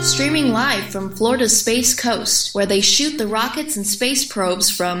Streaming live from Florida's Space Coast, where they shoot the rockets and space probes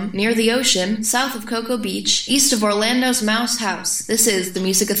from near the ocean, south of Cocoa Beach, east of Orlando's Mouse House. This is the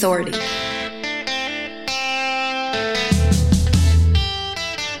Music Authority.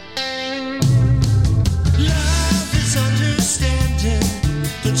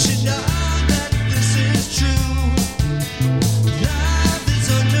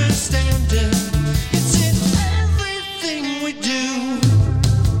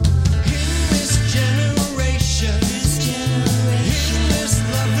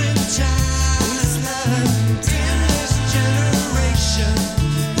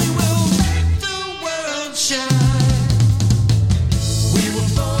 We will make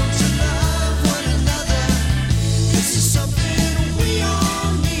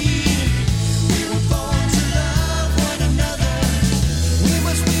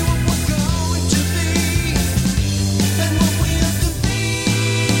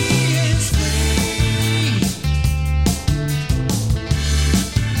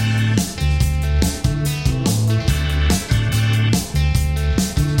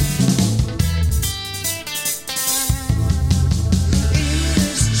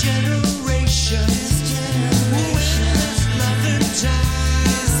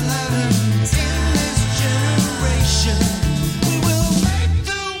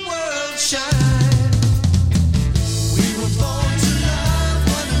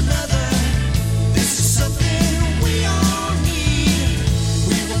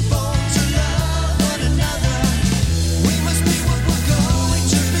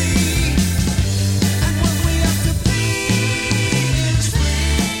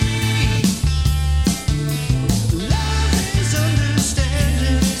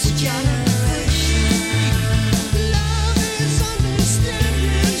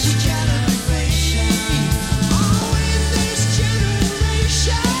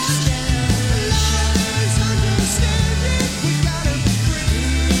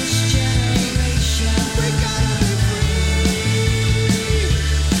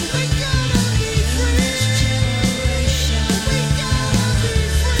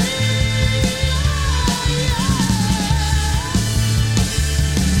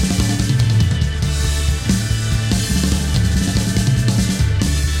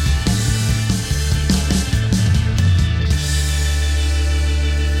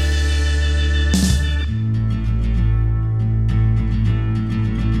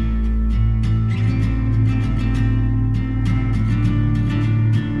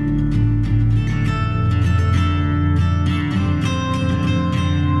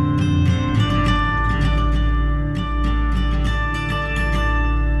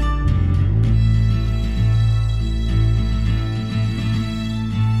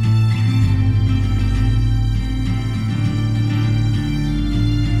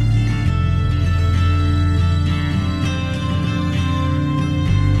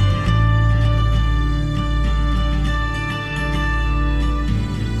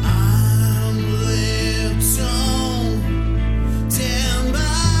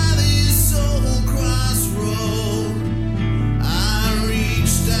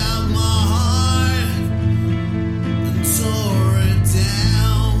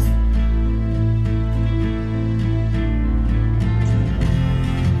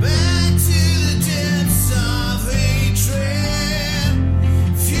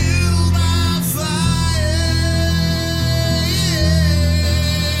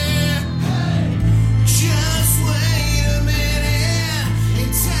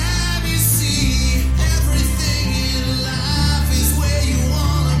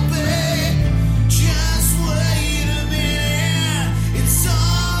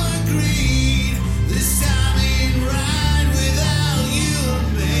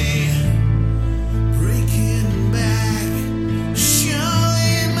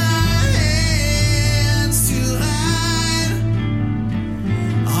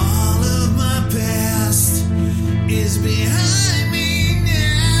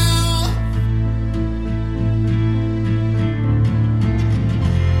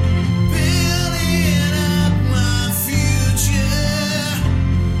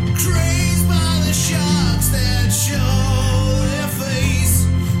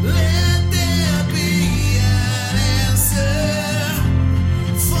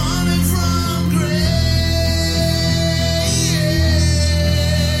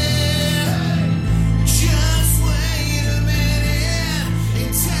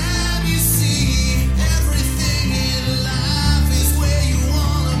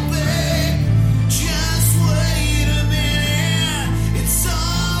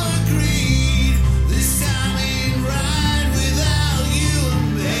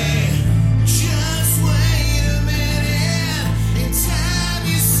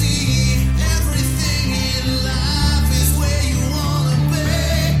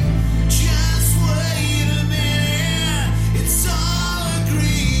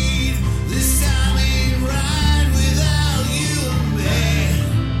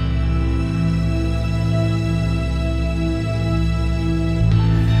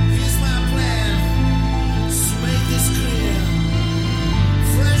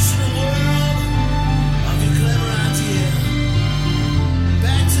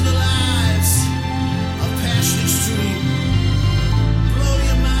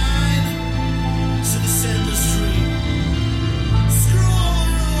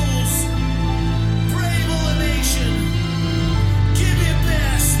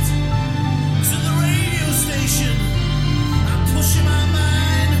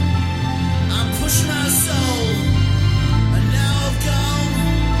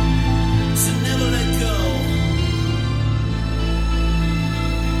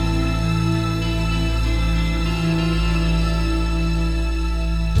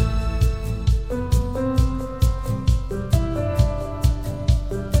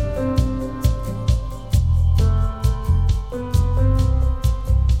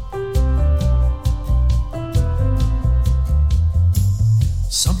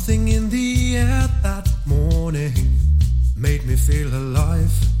feel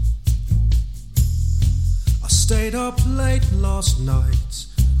alive. I stayed up late last night,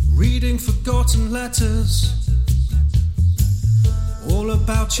 reading forgotten letters, all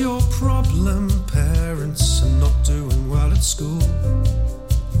about your problem parents and not doing well at school.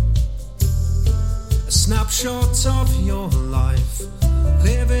 A snapshot of your life,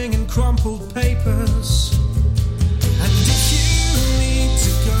 living in crumpled papers. And if you need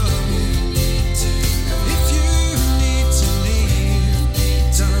to go, if you need to leave,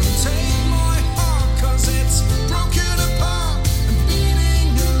 don't take my heart, 'cause it's broken apart and beating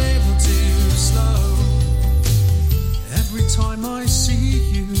a little too slow. Every time I see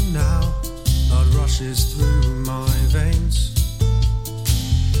you now, blood rushes through my veins.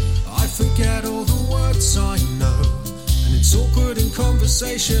 I forget all the words I know, and it's awkward in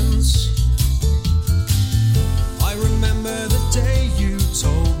conversations. I remember the day you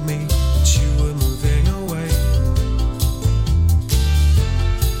told me that you were moving away.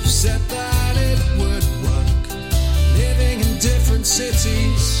 You said that it would work, living in different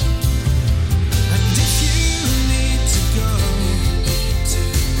cities. And if you need to go,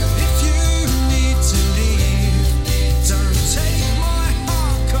 if you need to leave, don't take my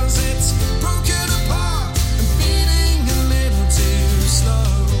heart, 'cause it's broken apart and beating a little too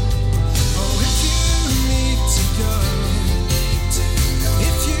slow. Oh, if you need to go,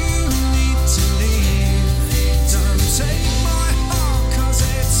 if you need to leave, don't take my heart, 'cause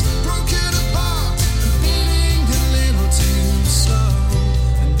it's broken apart and beating a little too slow.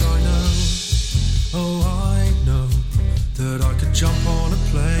 And I know, oh I know, that I could jump on a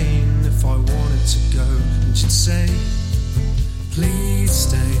plane if I wanted to go, and you'd say, please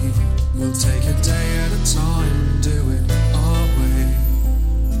stay, we'll take a day at a time and do it our way.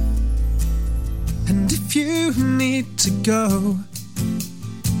 And if you need to go,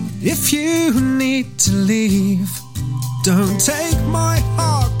 if you need to leave, don't take my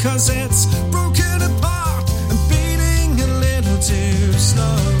heart, 'cause it's broken apart and beating a little too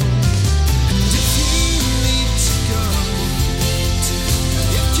slow. And if you need to go,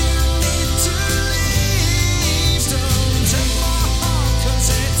 if you need to leave, don't take my heart, 'cause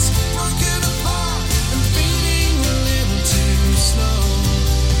it's broken apart and beating a little too slow.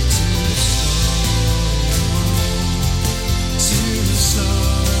 Too slow. Too slow.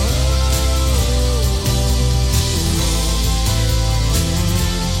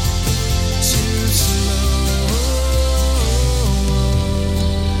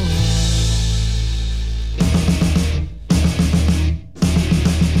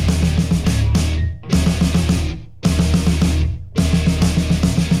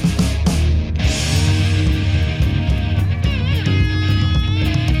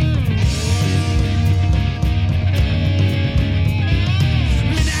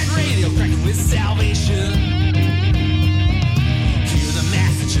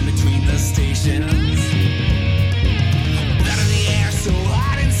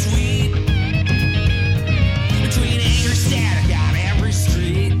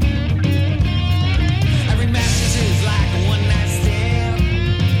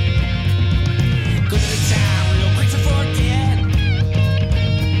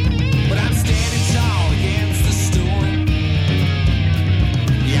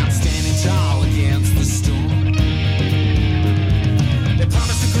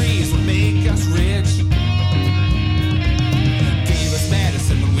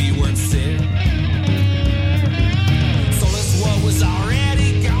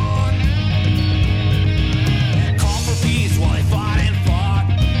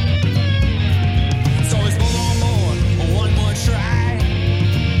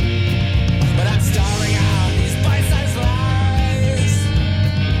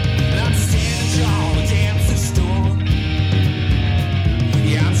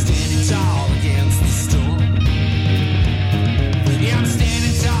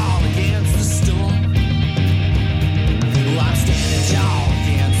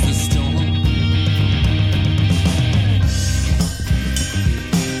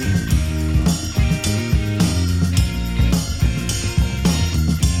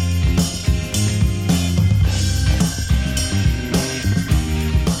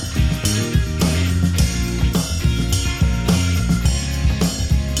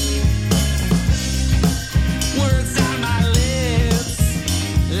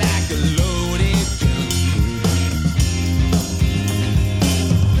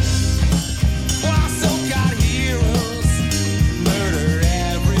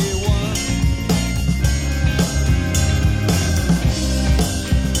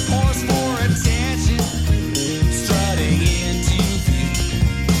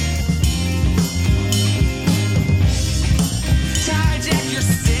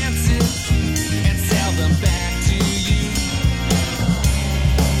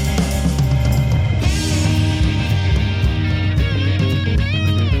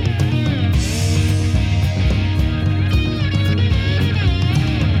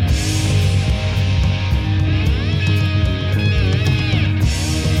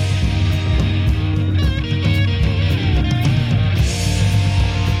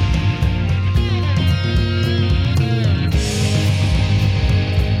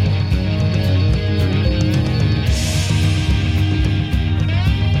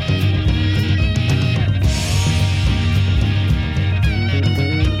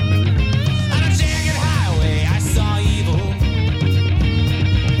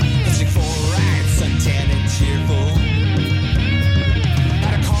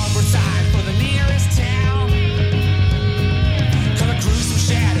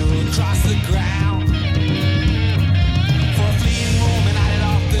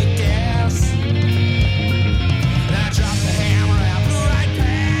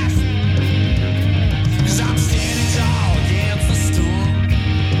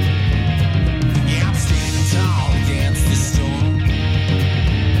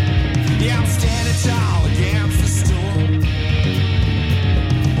 tall against the storm.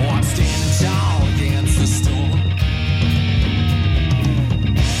 Oh, I'm standing tall against the storm.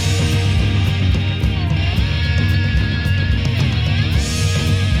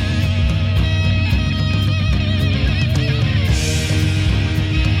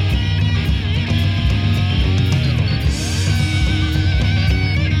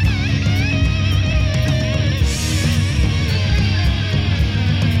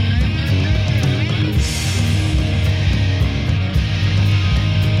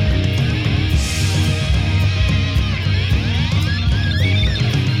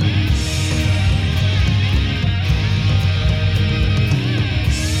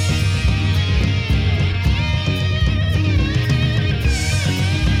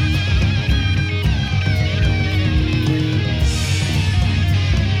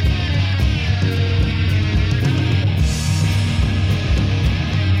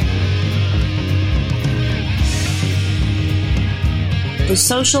 The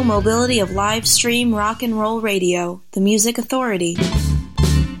social mobility of live stream rock and roll radio, the Music Authority.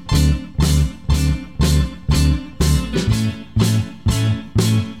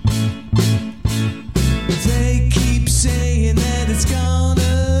 They keep saying that it's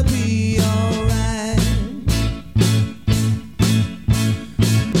gonna be alright.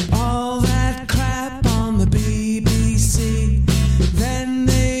 All that crap on the BBC, then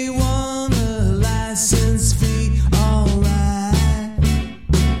they want a license fee. Alright.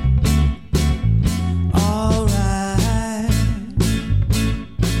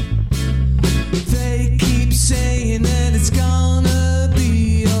 They keep saying that it's gonna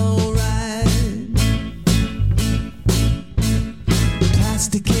be alright.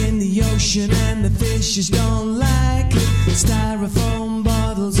 Plastic in the ocean and the fishes don't like it. Styrofoam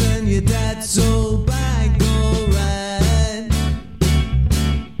bottles and your dad's old bike. Alright.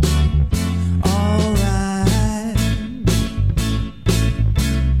 Alright.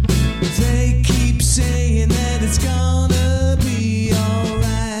 They keep saying that it's gonna be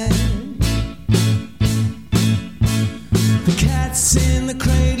alright. The cat's in the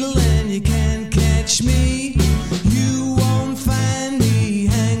cradle and you can't catch me. You won't find me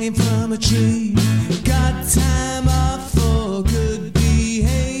hanging from a tree. Got time off for good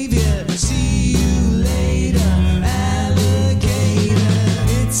behavior. See you later, alligator.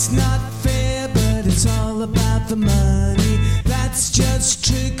 It's not fair, but it's all about the money. That's just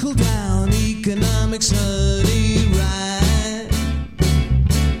trickle down economics, honey, right?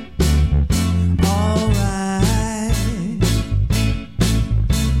 Alright.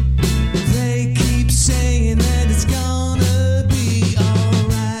 They keep saying that it's gonna be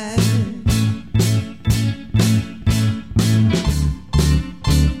alright.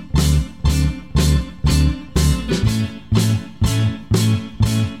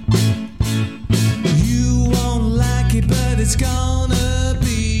 You won't like it, but it's gonna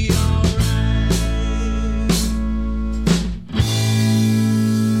be alright.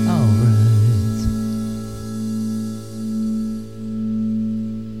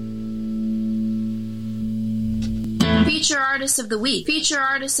 Feature Artist of the Week. Feature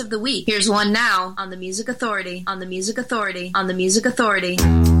Artist of the Week. Here's one now on the Music Authority. On the Music Authority. On the Music Authority.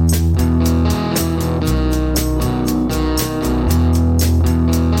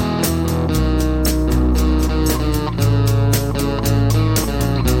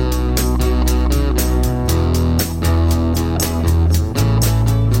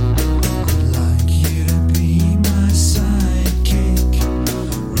 Like you to be my sidekick.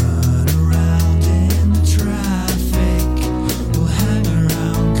 Run around in the traffic. We'll hang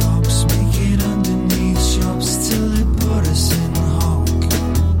around cops, make it underneath shops till they put us in the hawk.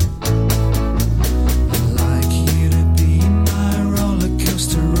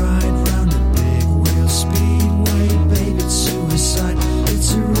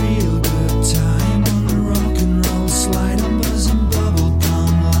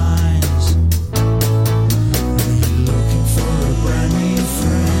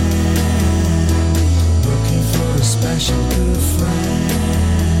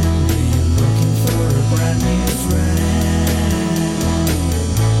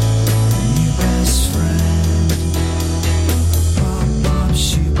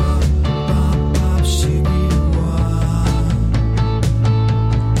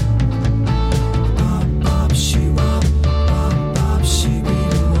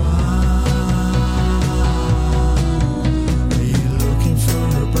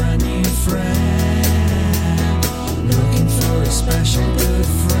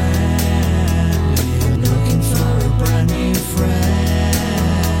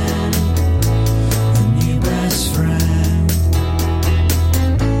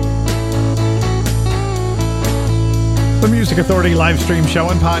 The Music Authority live stream show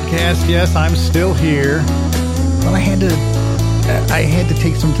and podcast. Yes, I'm still here. But I had to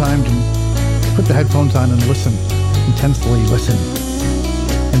take some time to put the headphones on and listen. Intensely listen.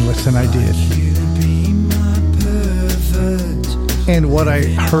 And listen, I did. And what I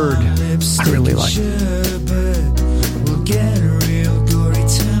heard, I really liked.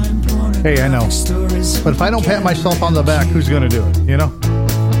 Hey, I know. But if I don't pat myself on the back, who's going to do it, you know?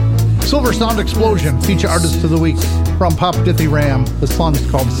 Silver Sound Explosion, feature artist of the week from Pop Dithy Ram. The song is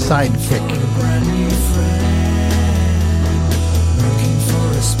called Sidekick.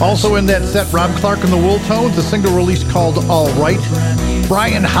 Also in that set, Rob Clark and the Wool Tones, a single release called All Right.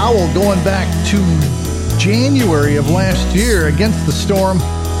 Brian Howell going back to January of last year, Against the Storm.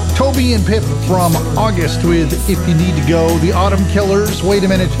 Toby and Pip from August with If You Need to Go. The Autumn Killers, Wait a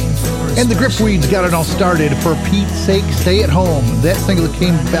Minute. And the Gripweeds got it all started. For Pete's Sake, Stay at Home. That single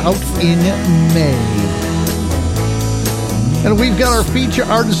came out in May. And we've got our feature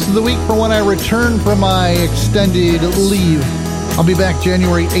artist of the week for when I return from my extended leave. I'll be back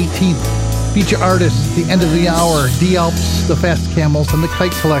January 18th. Feature artist, the end of the hour, D Alps, the Fast Camels, and the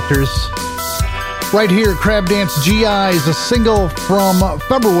Kite Collectors. Right here, Crab Dance GIs, a single from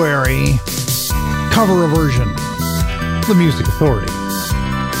February. Cover version. The Music Authority.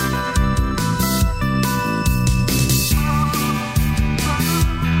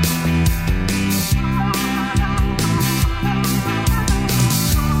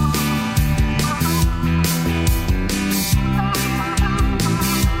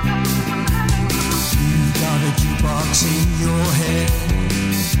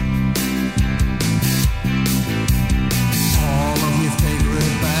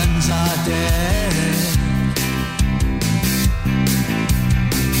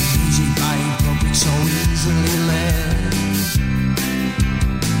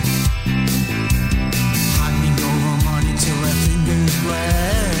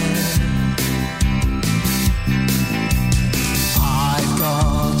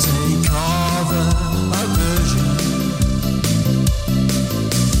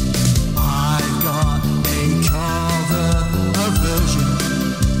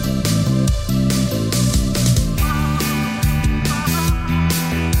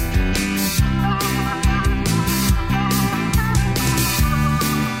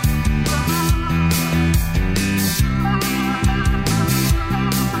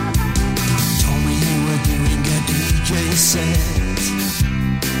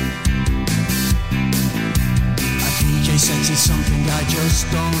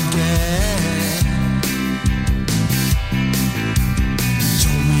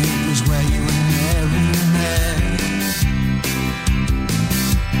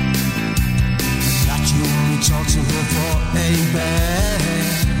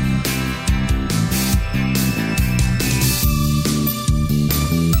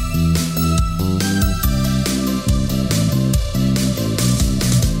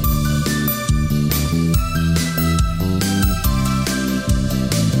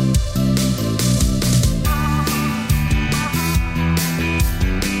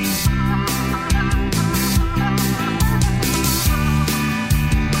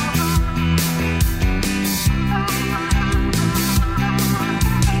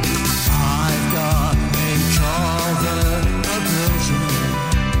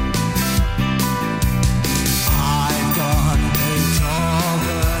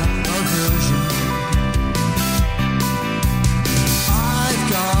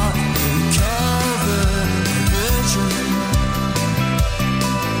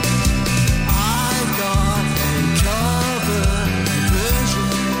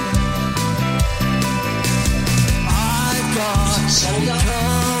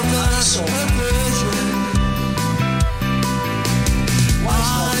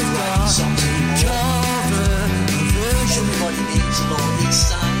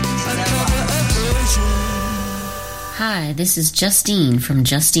 Hi, this is Justine from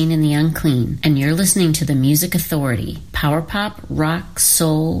Justine and the Unclean, and you're listening to the Music Authority. Power pop, rock,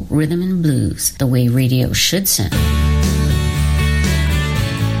 soul, rhythm, and blues, the way radio should sound.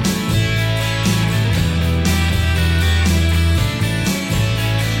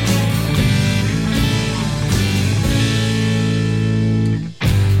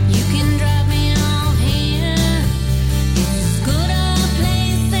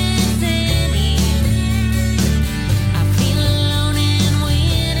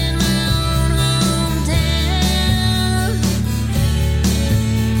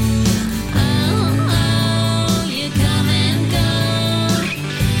 You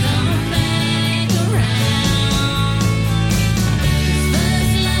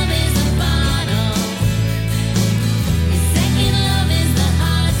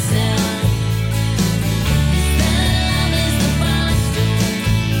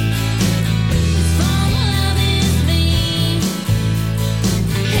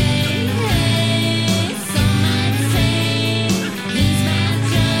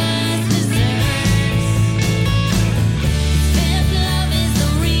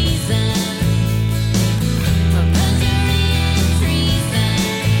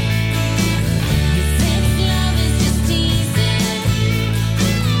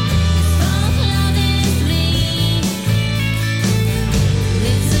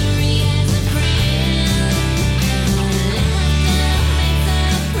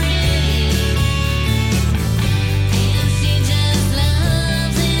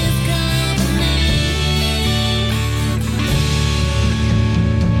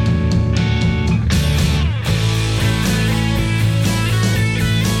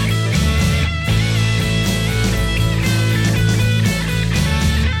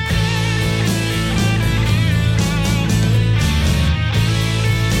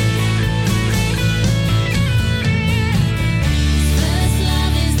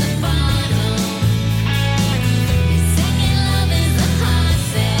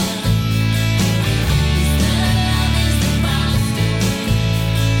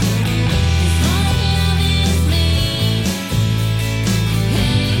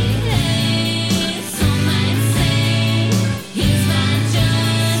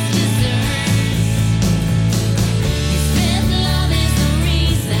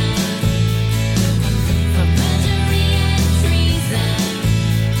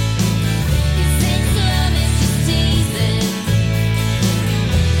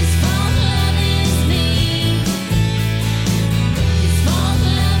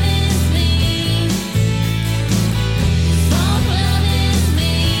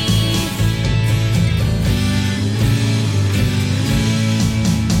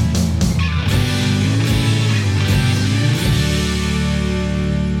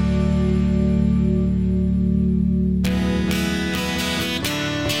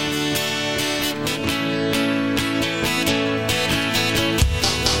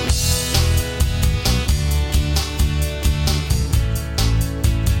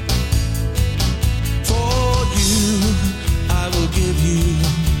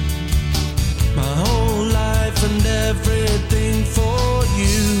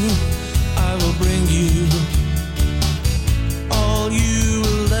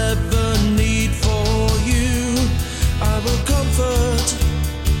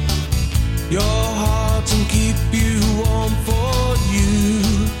your heart and keep you warm. For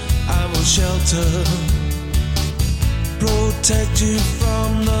you I will shelter, protect you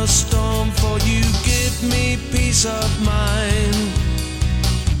from the storm. For you give me peace of mind,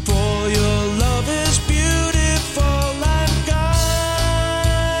 for your love is beautiful and kind.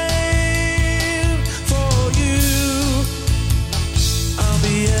 For you I'll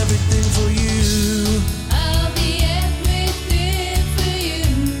be everything for you. I'll be everything for you.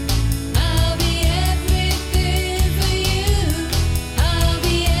 I'll be everything for you. I'll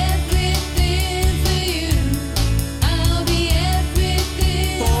be everything for you. I'll be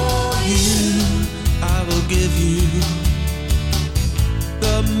everything For you I will give you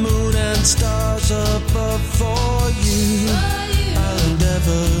the moon and stars above. For you I'll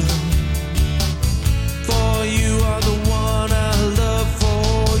endeavor, for you are the one I love.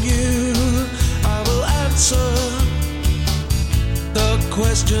 For you I will answer the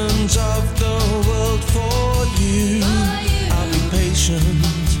questions of the world. For you I'll be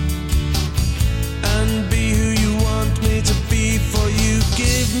patient and be who you want me to be. For you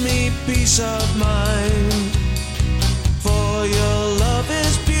give me peace of mind, for your love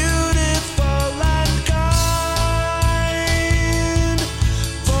is beautiful and kind.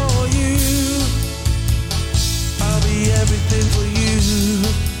 For you I'll be everything for you.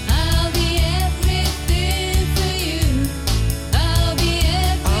 I'll be everything for you. I'll be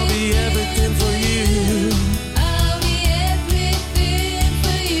everything for you. I'll be everything for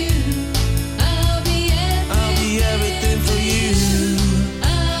you. I'll be everything for you.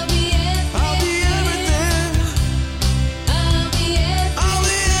 I'll be everything. I'll be everything. I'll be everything. I'll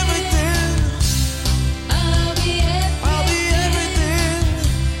be everything. I'll be everything. I'll be everything.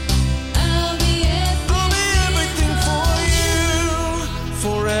 I'll be I'll be everything for you.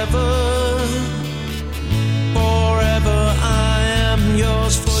 Forever, forever I am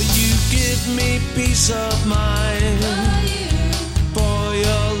yours. For you give me peace of mind, for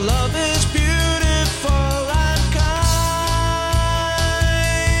your love is beautiful and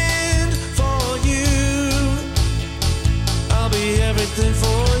kind. For you I'll be everything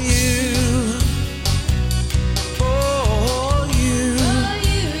for you. For you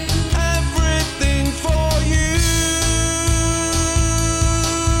everything for you.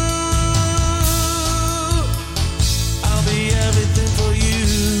 I'll be everything for you.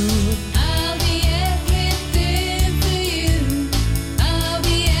 I'll be everything for you. I'll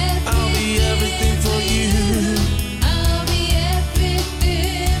be everything for you. I'll be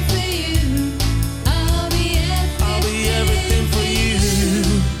everything for you. I'll be everything for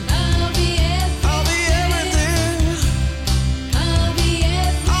you. I'll be I'll be everything. I'll be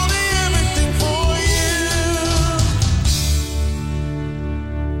everything for you.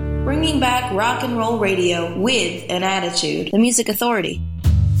 Bringing back rock and roll radio with an attitude. The Music Authority.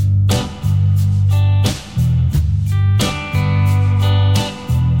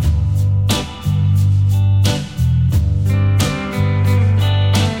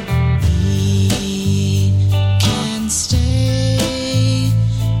 Can't stay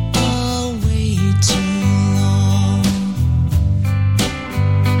away too long,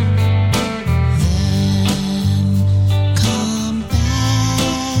 then come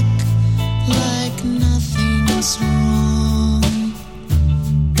back like nothing's wrong.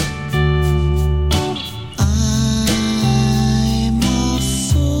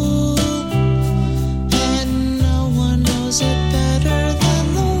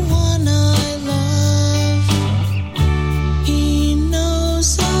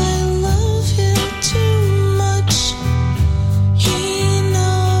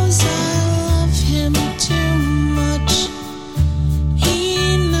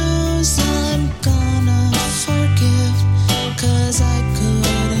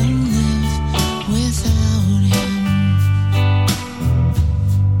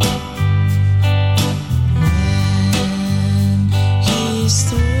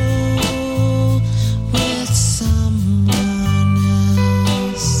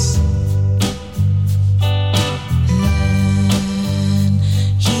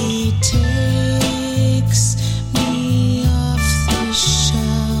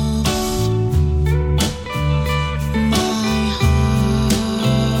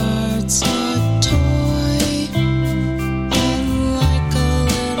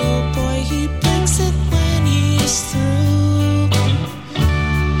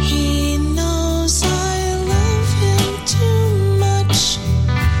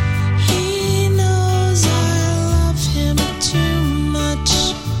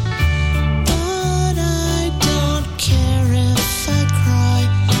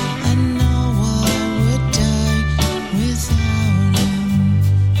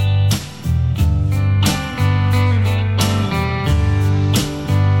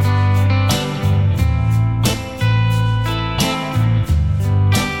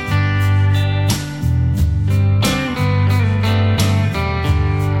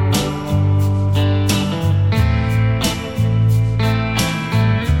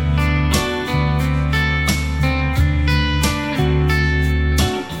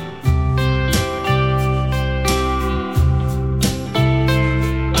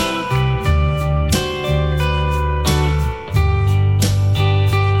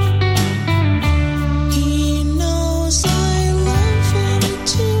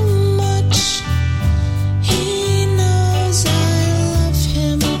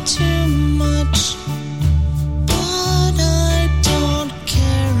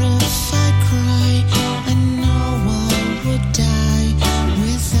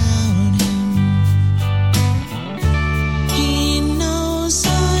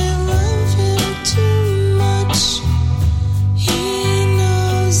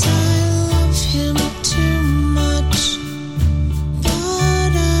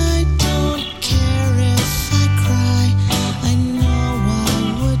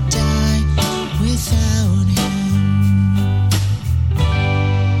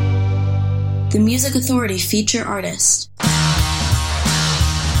 Music Authority feature artist.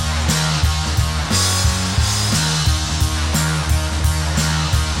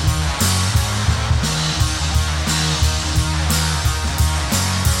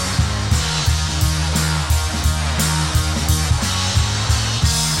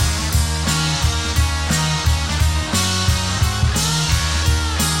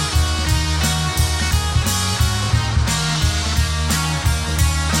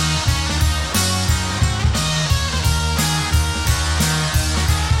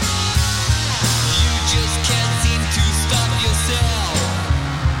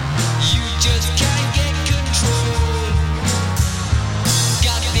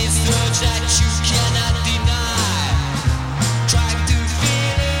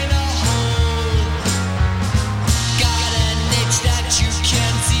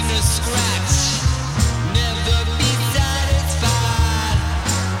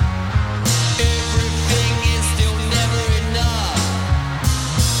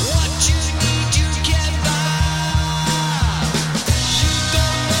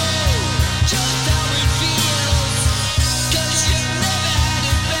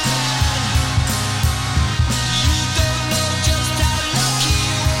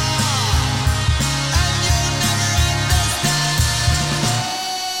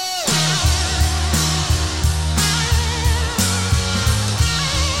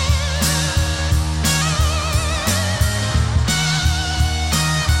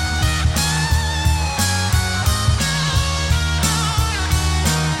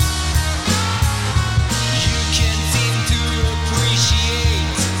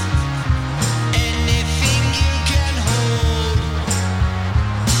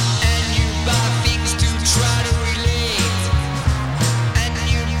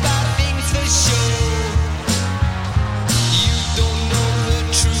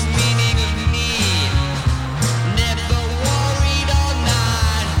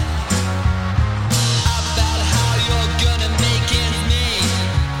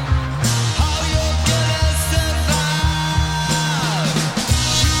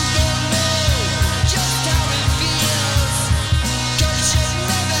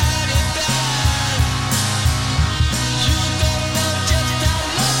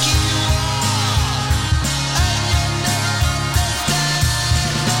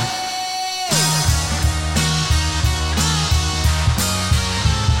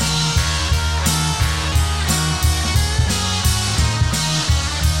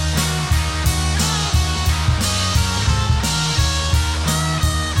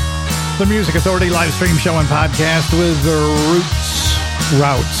 The Music Authority live stream show and podcast with the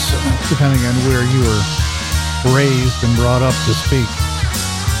routes, depending on where you were raised and brought up to speak.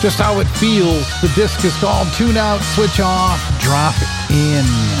 Just how it feels. The disc is called Tune Out, Switch Off, Drop In.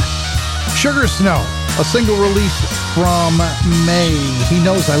 Sugar Snow, a single release from May. He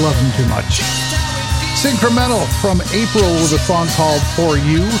Knows I Love Him Too Much. Syncremental from April with a song called For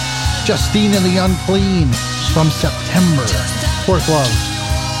You. Justine and the Unclean from September. Fourth Love.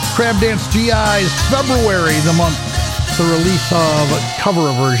 Crab Dance GI's February, the month, the release of a cover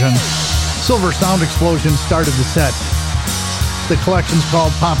version. Silver Sound Explosion started the set. The collection's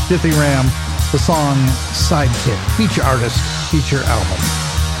called Pop Dithyram, the song Sidekick, feature artist, feature album.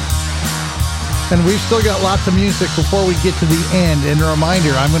 And we've still got lots of music before we get to the end. And a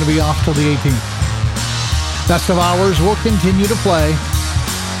reminder, I'm going to be off till the 18th. Best of Hours will continue to play.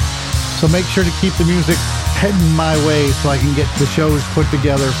 So make sure to keep the music heading my way so I can get the shows put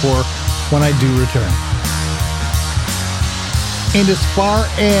together for when I do return. And as far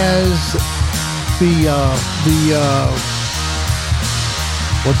as the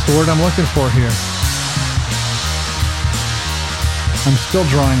what's the word I'm looking for here? I'm still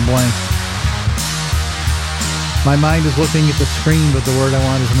drawing blank. My mind is looking at the screen, but the word I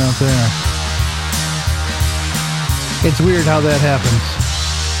want is not there. It's weird how that happens.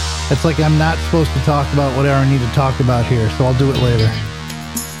 It's like I'm not supposed to talk about whatever I need to talk about here, so I'll do it later.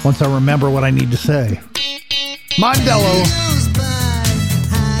 Once I remember what I need to say. Mondello.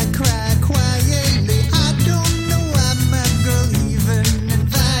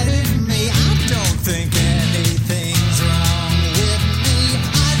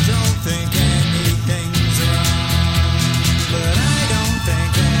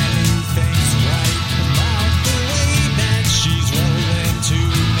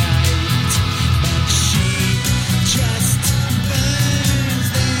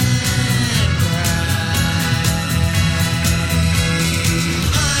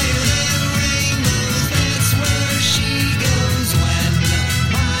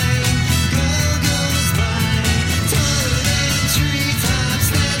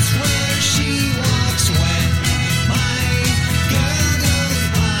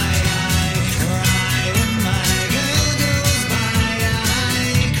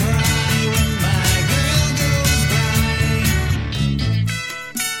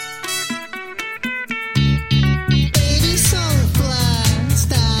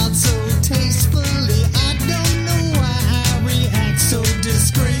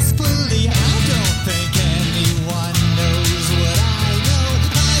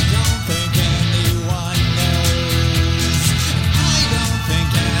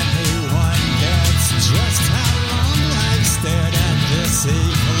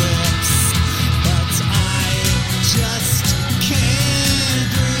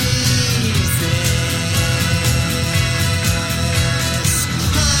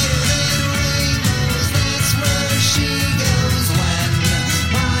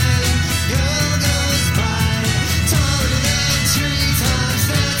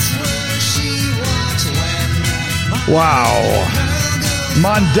 Wow.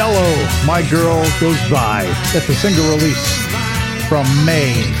 Mondello, My Girl Goes By. That's a single release from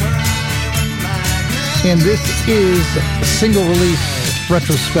May. And this is a single release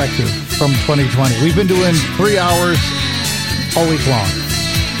retrospective from 2020. We've been doing 3 hours all week long,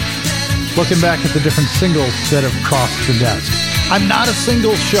 looking back at the different singles that have crossed the desk. I'm not a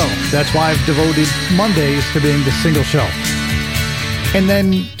single show. That's why I've devoted Mondays to being the single show. And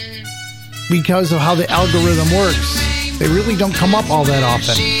then, because of how the algorithm works, they really don't come up all that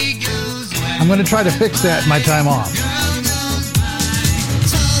often. I'm going to try to fix that in my time off.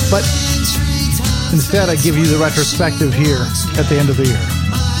 But instead, I give you the retrospective here at the end of the year,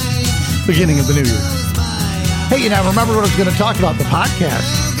 beginning of the new year. Hey, now remember what I was going to talk about, the podcast.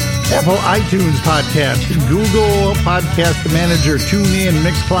 Apple iTunes podcast, Google Podcast Manager, TuneIn,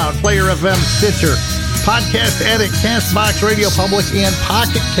 Mixcloud, Player FM, Stitcher, Podcast Addict, CastBox, Radio Public, and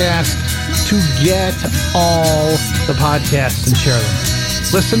Pocket Cast to get all the podcasts and share them.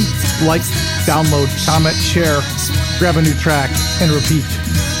 Listen, like, download, comment, share, grab a new track, and repeat.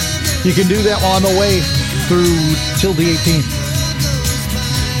 You can do that on the way through till the 18th.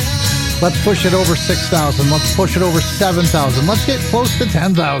 Let's push it over 6,000. Let's push it over 7,000. Let's get close to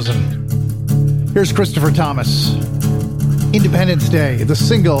 10,000. Here's Christopher Thomas. Independence Day, the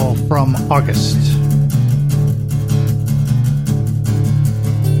single from August.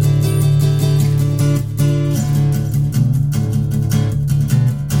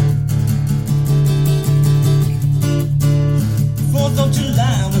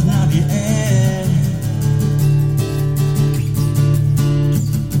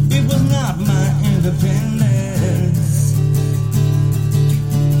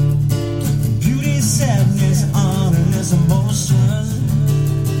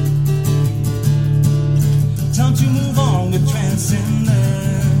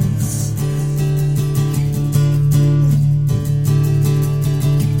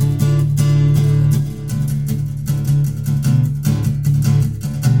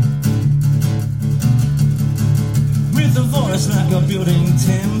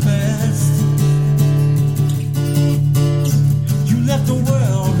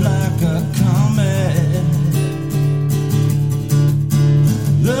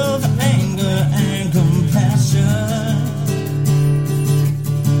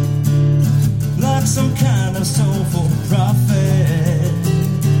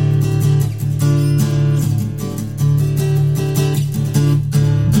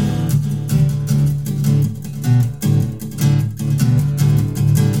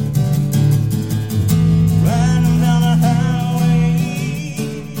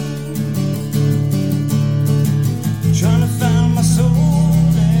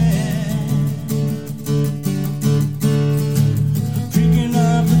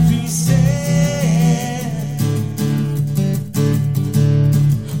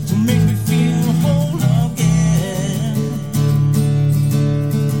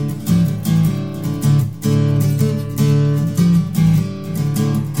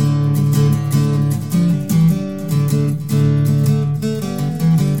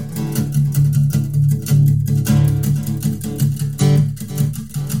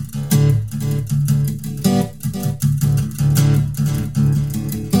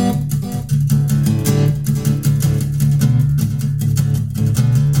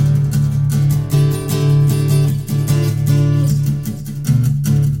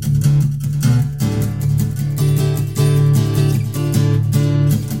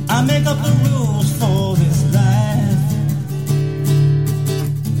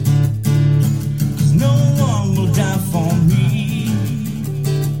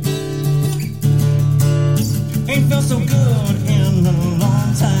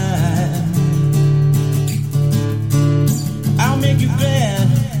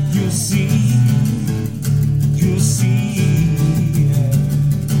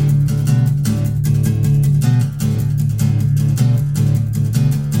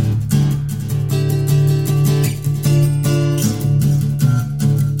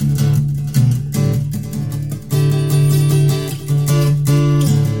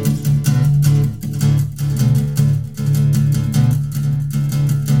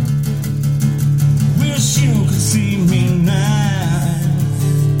 Wish you could see me now.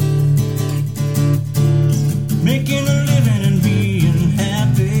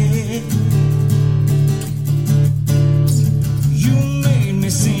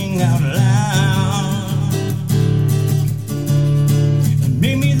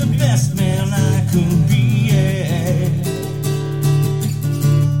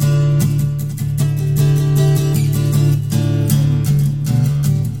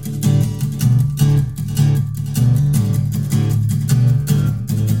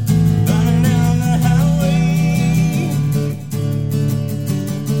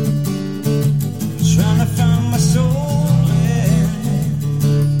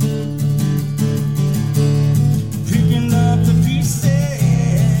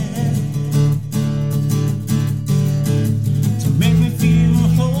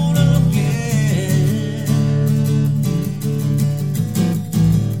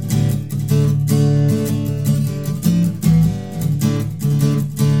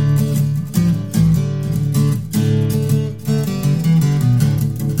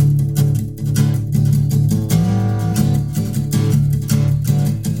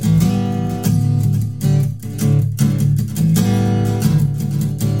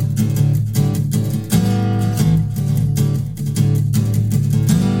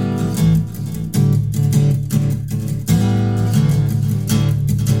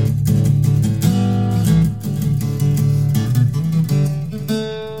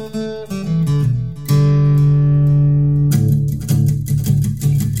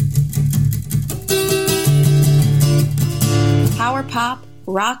 power pop,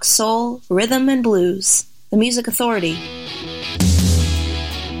 rock, soul, rhythm, and blues. The Music Authority.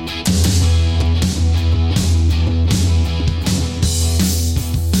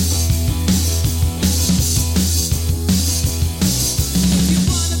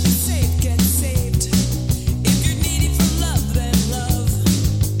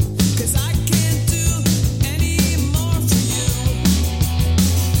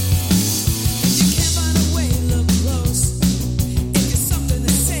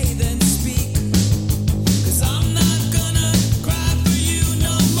 I'm not gonna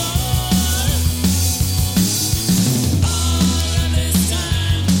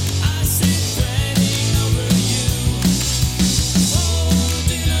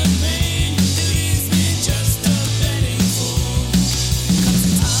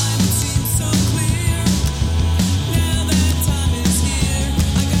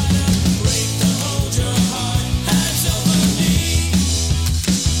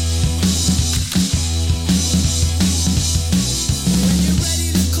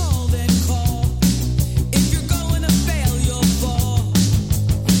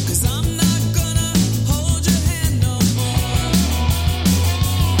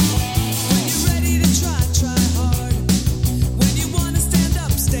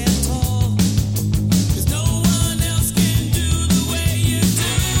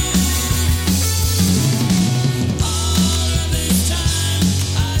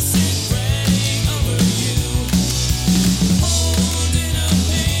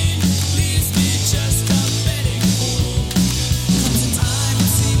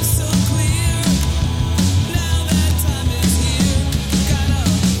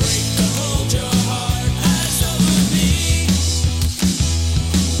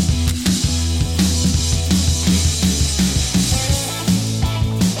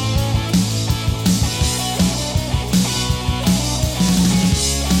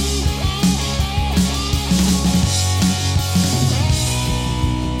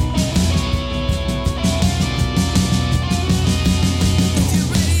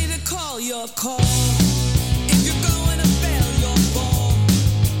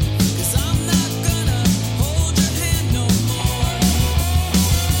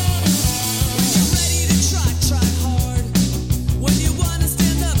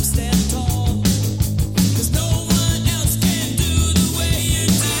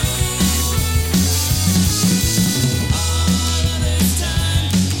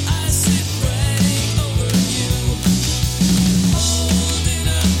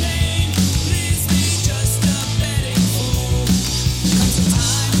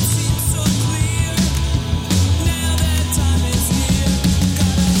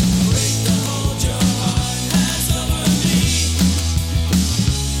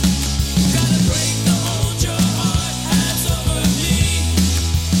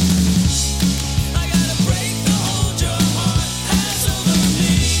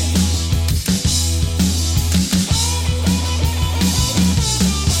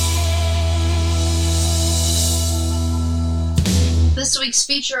This week's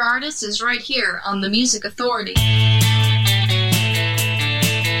feature artist is right here on The Music Authority.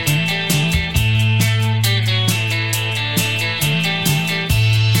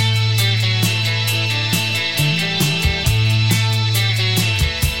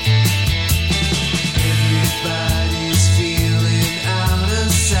 Everybody's feeling out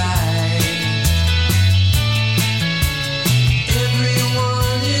of sight.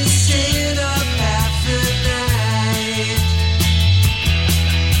 Everyone is staying up half the night.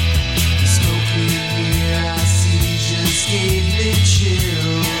 The smoke in here I see just gave me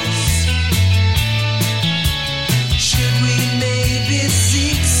chills. Should we maybe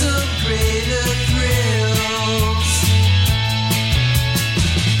seek some greater thrills?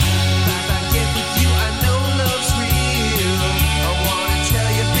 If I get with you, I know love's real. I wanna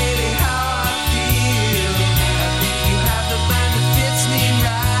tell you, baby, how I feel. I think you have the mind that fits me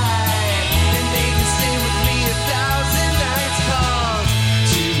right, and they can stay with me 1,000 nights. 'Cause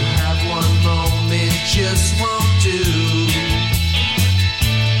to have one moment just won't do.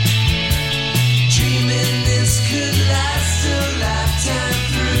 Dreaming this could last a lifetime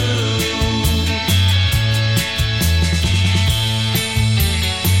through.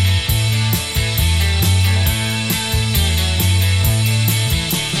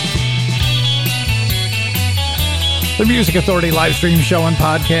 The Music Authority live stream show and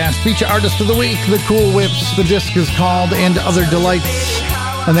podcast. Feature artist of the week, The Cool Whips. The disc is called And Other Delights,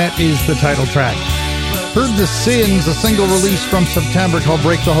 and that is the title track. Heard the Sins, a single release from September called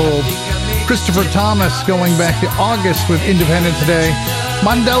Break the Hold. Christopher Thomas going back to August with Independent Today.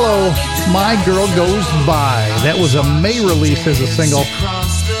 Mondello, My Girl Goes By. That was a May release as a single.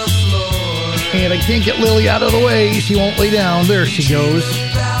 And I can't get Lily out of the way. She won't lay down. There she goes.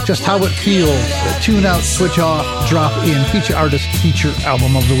 Just How It Feels. Tune out, switch off, drop in. Feature artist, feature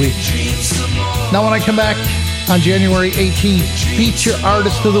album of the week. Now when I come back on January 18th, feature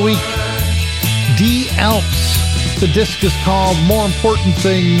artist of the week, D. Alps. The disc is called More Important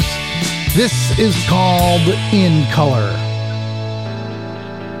Things. This is called In Color.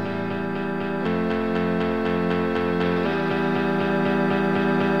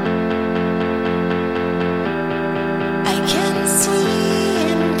 I can see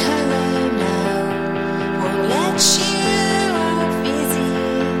in color now. Won't let you off easy.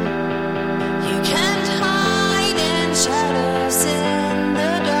 You can't hide in shadows in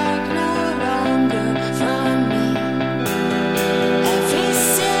the dark no longer from me. Every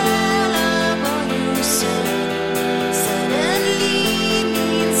syllable you said suddenly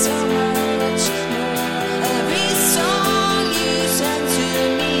means so much more. Every song you sent to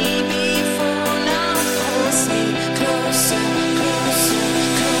me before now pulls me closer, closer,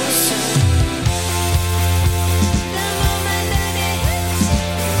 closer. The moment that it hits,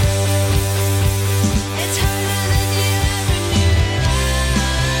 it's harder than you ever knew.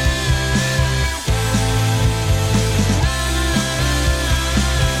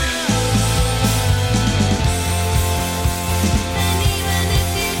 And even if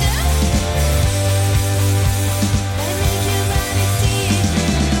you don't, I make your body see it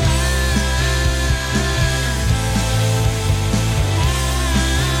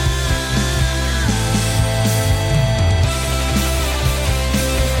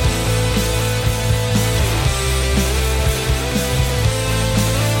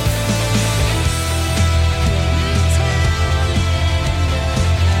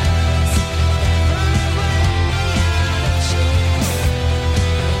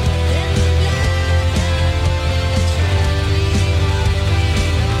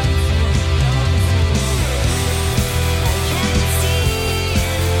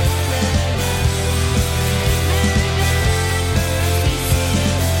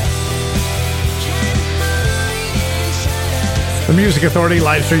The Music Authority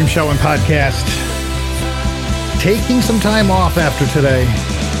live stream show and podcast. Taking some time off after today.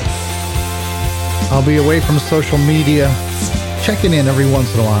 I'll be away from social media, checking in every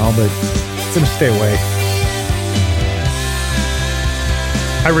once in a while, but gonna stay away.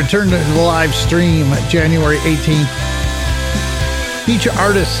 I return to the live stream January 18th. Feature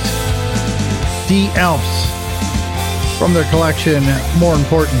artist D. Alps from their collection More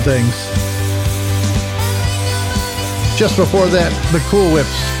Important Things. Just before that, the Cool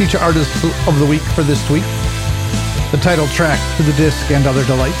Whips, feature artist of the week for this week. The title track to the disc and other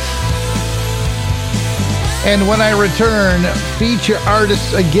delights. And when I return, feature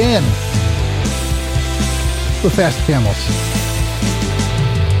artists again. The Fast Camels.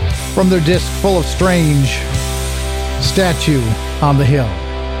 From their disc Full of Strange, Statue on the Hill.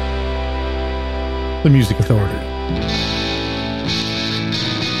 The Music Authority.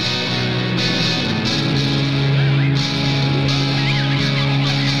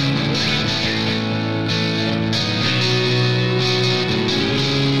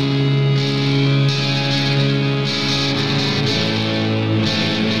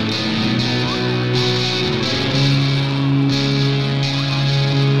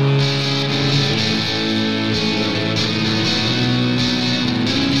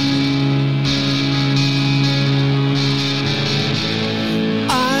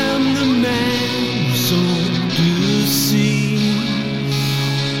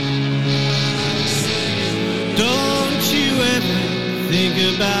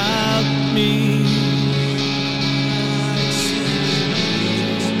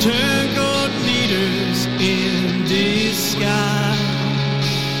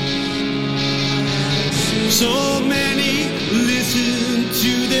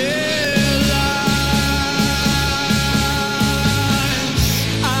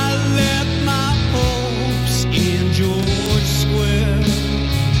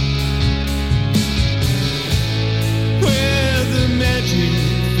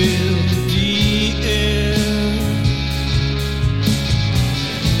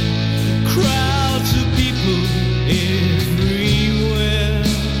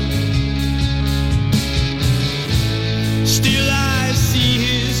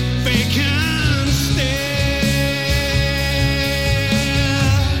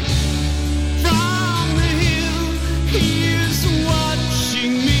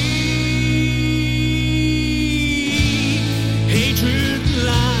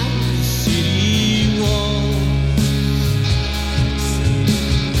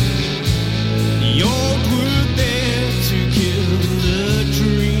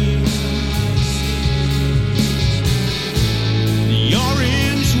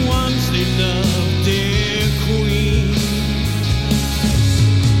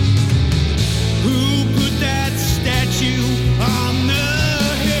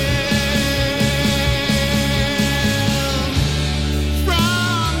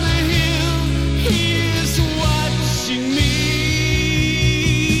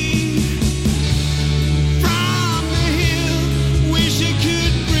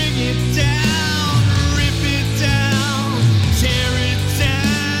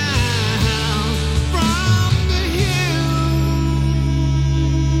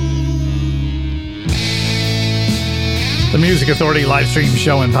 The Music Authority live stream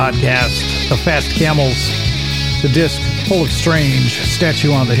show and podcast. The Fast Camels. The disc Full of Strange.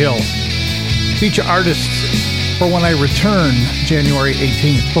 Statue on the Hill. Feature artists for When I Return, January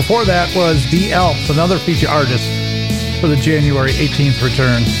 18th. Before that was The Elves, another feature artist for the January 18th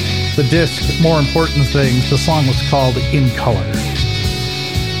return. The disc, More Important Things. The song was called In Color.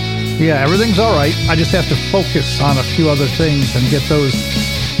 Yeah, everything's all right. I just have to focus on a few other things and get those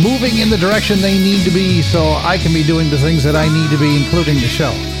moving in the direction they need to be so I can be doing the things that I need to be, including the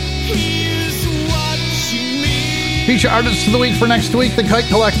show. Feature artists of the week for next week, the Kite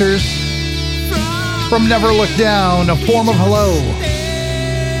Collectors. From Never Look Down, A Form of Hello.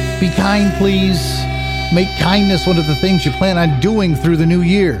 Be kind, please. Make kindness one of the things you plan on doing through the new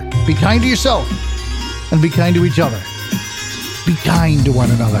year. Be kind to yourself and be kind to each other. Be kind to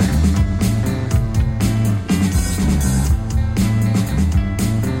one another.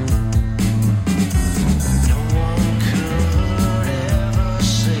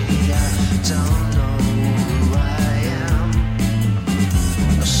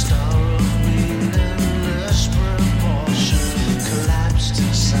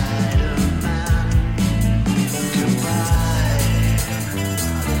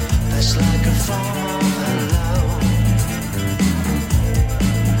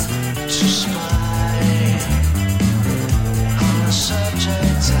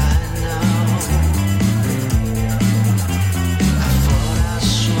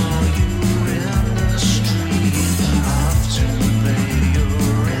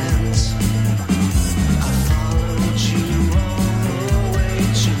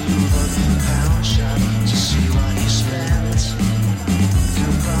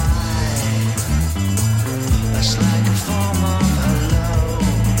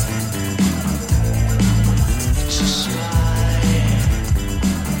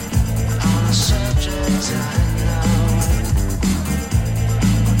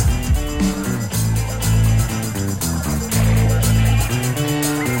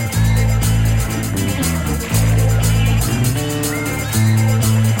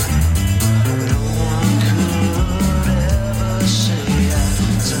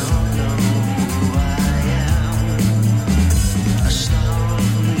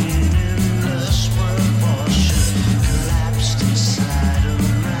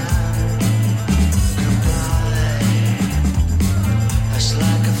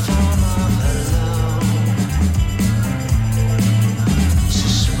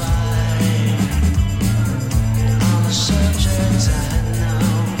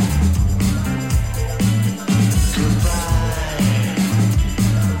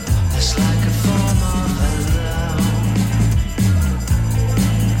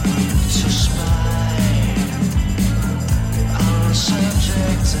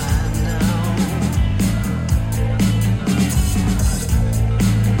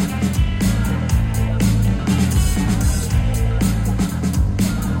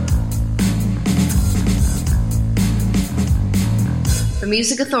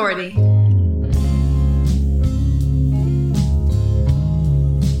 Music Authority.